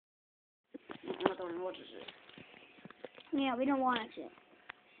want to watch it. Yeah, we don't watch it.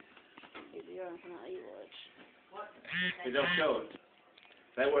 They don't show it.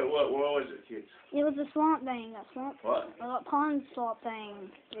 What was it, kids? It was a swamp thing, What? a pond swamp thing.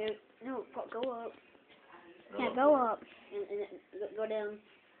 Dude, no, go up. Yeah, go up. And go down.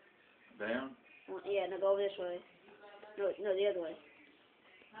 Down? Yeah, no, go this way. No, the other way.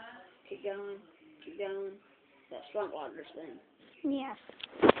 Keep going. That swamp waters thing. Yes.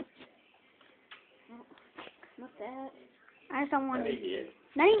 Not that. I just don't want That to. ain't it.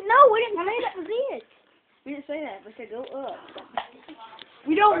 No, we didn't say that was it. We didn't say that. We said go up.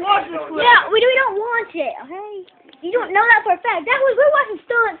 We don't watch this clip. Yeah, we don't watch it, okay? You don't know that for a fact. We're watching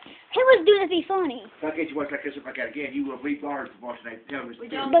stunts. He was doing it to be funny. If I get you watch like this like that again, you will be barred from watching that television.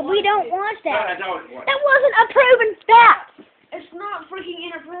 But we don't watch that. That's all it was. That wasn't a proven fact. It's not freaking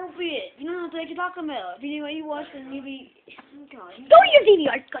inappropriate. You don't know what you're talking about. If you knew what you watched, then you'd be... God. Go to your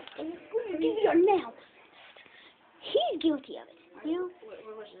DVR. Go to your DVR now. He's guilty of it. You know?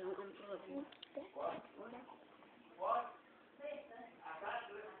 Where was it?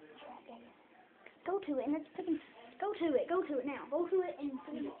 Go to it and it's freaking. Go to it now. Go to it and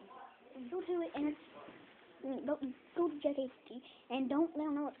go to it and it's. Go to Jack HT and don't let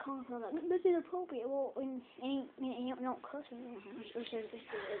them know what's calling for. Like, this is inappropriate. Well, and you don't cuss or anything.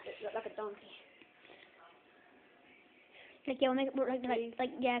 Like a donkey. Like, yeah, we'll make it like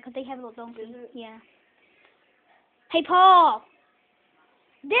yeah, 'cause they have a little donkey. Yeah. Hey, Paul.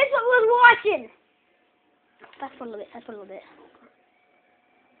 This is what we was watching. That's for a little bit.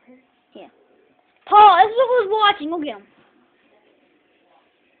 Yeah. Paul, this is what we was watching. Go get him.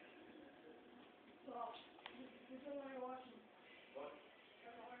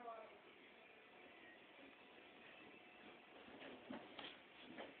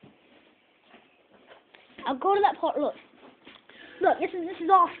 I'll go to that part. Look, this is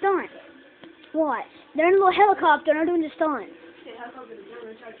all stunt. What? They're in a little helicopter and they're doing the stunt.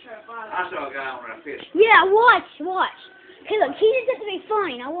 I saw a guy on a fish. Yeah, watch. Hey, look, he did this to be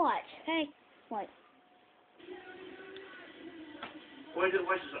funny. Now watch. Okay, what? Why is it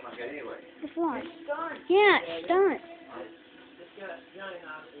watching something like that anyway? Just watch. Stunt. Yeah, it's stunt. This guy, Johnny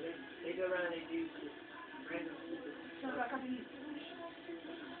Knoxville, they go around and do random stupid.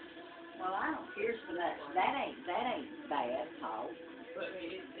 Well, I don't care for that. That ain't bad, Paul. But I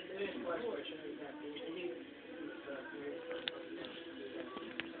mean, it is much worse than it is.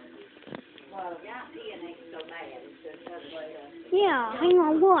 Well, the idea ain't so bad. It's just the other way up. Yeah, hang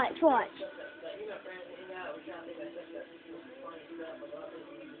on, watch.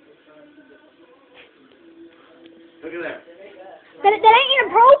 Look at that. That ain't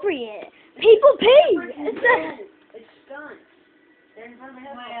inappropriate. People pee. It's stunt. They're in front of the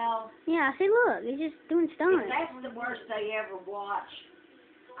Well, Yeah, see, look, he's just doing stunts. if that's the worst they ever watch,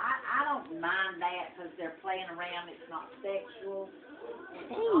 I don't mind that because they're playing around. It's not sexual.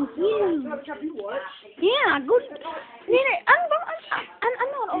 Thank you. You watch? Yeah, go. Nana, I'm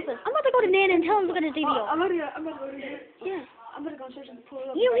not office. I'm about to go to Nana and tell him to look at his DVR. I'm gonna go to here. Yeah. I'm gonna go search and pull it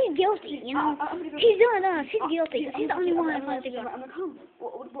up. You know, he's guilty, you know. He's doing us. He's guilty. He's the only one that wants to go. I'm gonna come.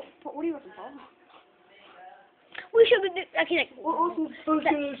 What are you looking for? We should be, okay, like, What's this what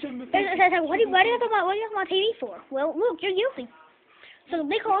do you have my TV for? Well, look, you're guilty. So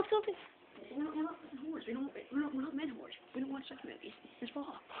they call us guilty. We're not whores. We're not men whores. We don't watch sex movies. It's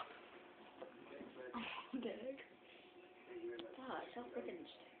wrong. Oh, Dad. God, so freaking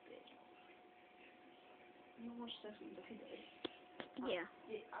stupid. You don't watch sex movies every day. Yeah.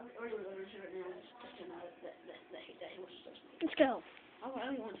 I'm already right now. Just to know that he watches sex movies. Let's go. I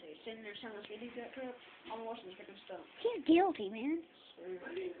don't want to. Sitting there telling us we do that crap. I'm watching this freaking stuff. He's guilty, man.